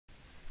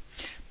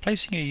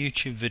Placing a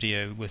YouTube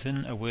video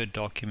within a Word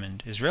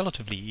document is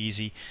relatively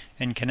easy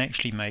and can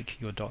actually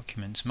make your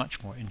documents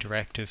much more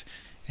interactive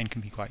and can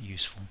be quite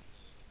useful.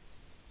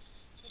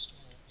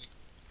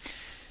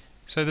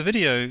 So the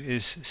video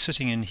is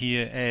sitting in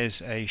here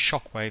as a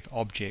shockwave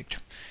object.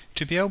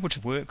 To be able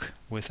to work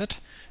with it,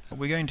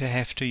 we're going to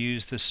have to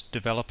use this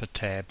developer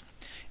tab.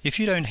 If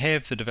you don't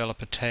have the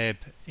developer tab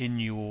in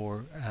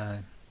your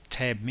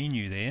tab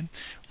menu there,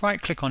 right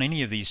click on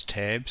any of these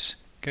tabs,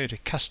 go to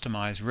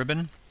customize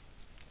ribbon.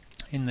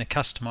 In the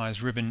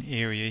customize ribbon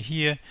area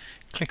here,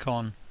 click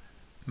on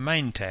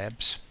main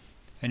tabs,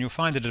 and you'll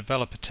find the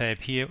developer tab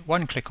here.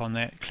 One click on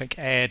that, click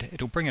add,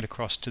 it'll bring it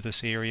across to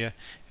this area,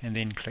 and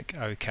then click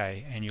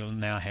OK, and you'll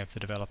now have the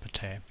developer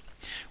tab.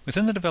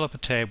 Within the developer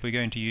tab we're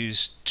going to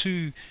use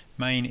two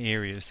main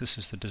areas. This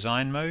is the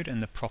design mode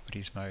and the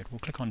properties mode. We'll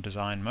click on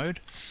design mode,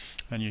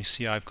 and you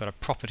see I've got a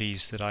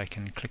properties that I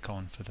can click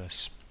on for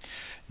this.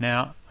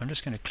 Now I'm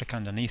just going to click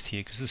underneath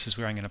here because this is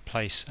where I'm going to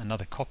place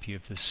another copy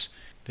of this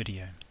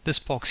video. This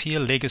box here,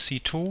 legacy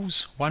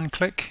tools, one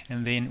click,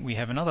 and then we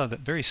have another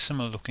very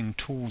similar looking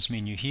tools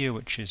menu here,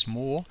 which is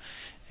more,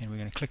 and we're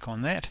going to click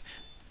on that.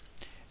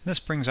 And this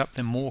brings up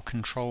the more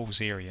controls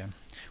area.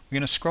 We're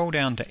going to scroll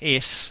down to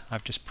S.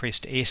 I've just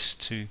pressed S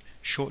to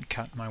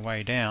shortcut my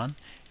way down,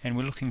 and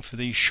we're looking for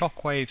the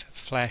shockwave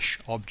flash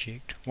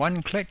object.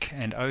 One click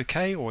and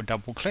OK, or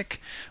double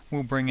click,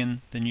 will bring in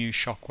the new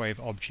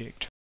shockwave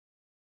object.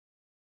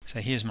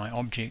 So here's my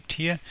object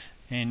here,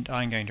 and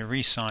I'm going to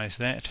resize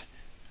that,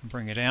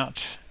 bring it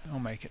out. I'll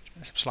make it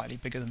slightly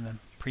bigger than the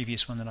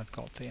previous one that I've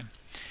got there.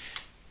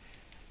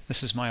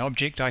 This is my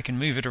object. I can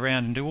move it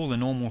around and do all the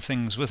normal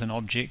things with an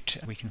object.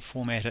 We can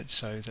format it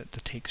so that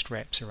the text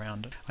wraps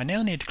around it. I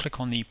now need to click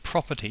on the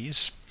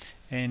properties,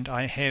 and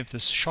I have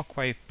this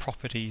shockwave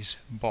properties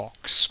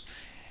box.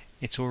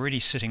 It's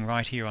already sitting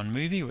right here on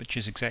movie, which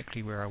is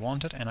exactly where I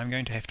want it, and I'm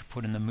going to have to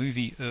put in the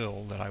movie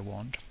URL that I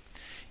want.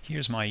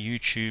 Here's my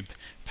YouTube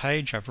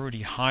page. I've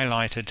already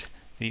highlighted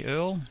the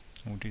URL.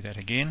 We'll do that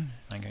again.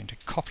 I'm going to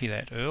copy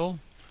that URL,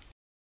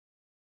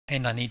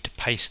 and I need to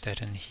paste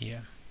that in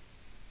here.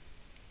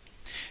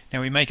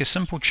 Now we make a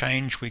simple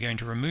change. We're going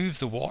to remove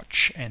the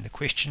watch and the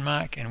question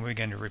mark, and we're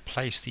going to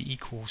replace the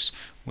equals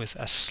with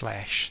a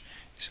slash.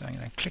 So I'm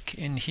going to click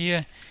in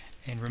here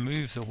and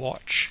remove the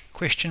watch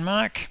question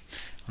mark.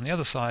 On the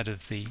other side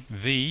of the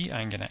V,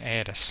 I'm going to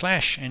add a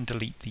slash and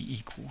delete the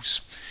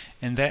equals.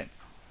 And that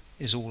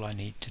is all I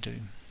need to do.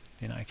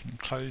 Then I can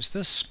close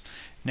this.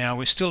 Now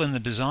we're still in the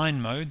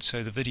design mode,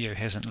 so the video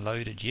hasn't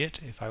loaded yet.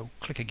 If I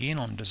click again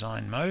on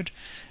design mode,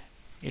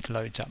 it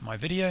loads up my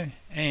video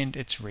and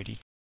it's ready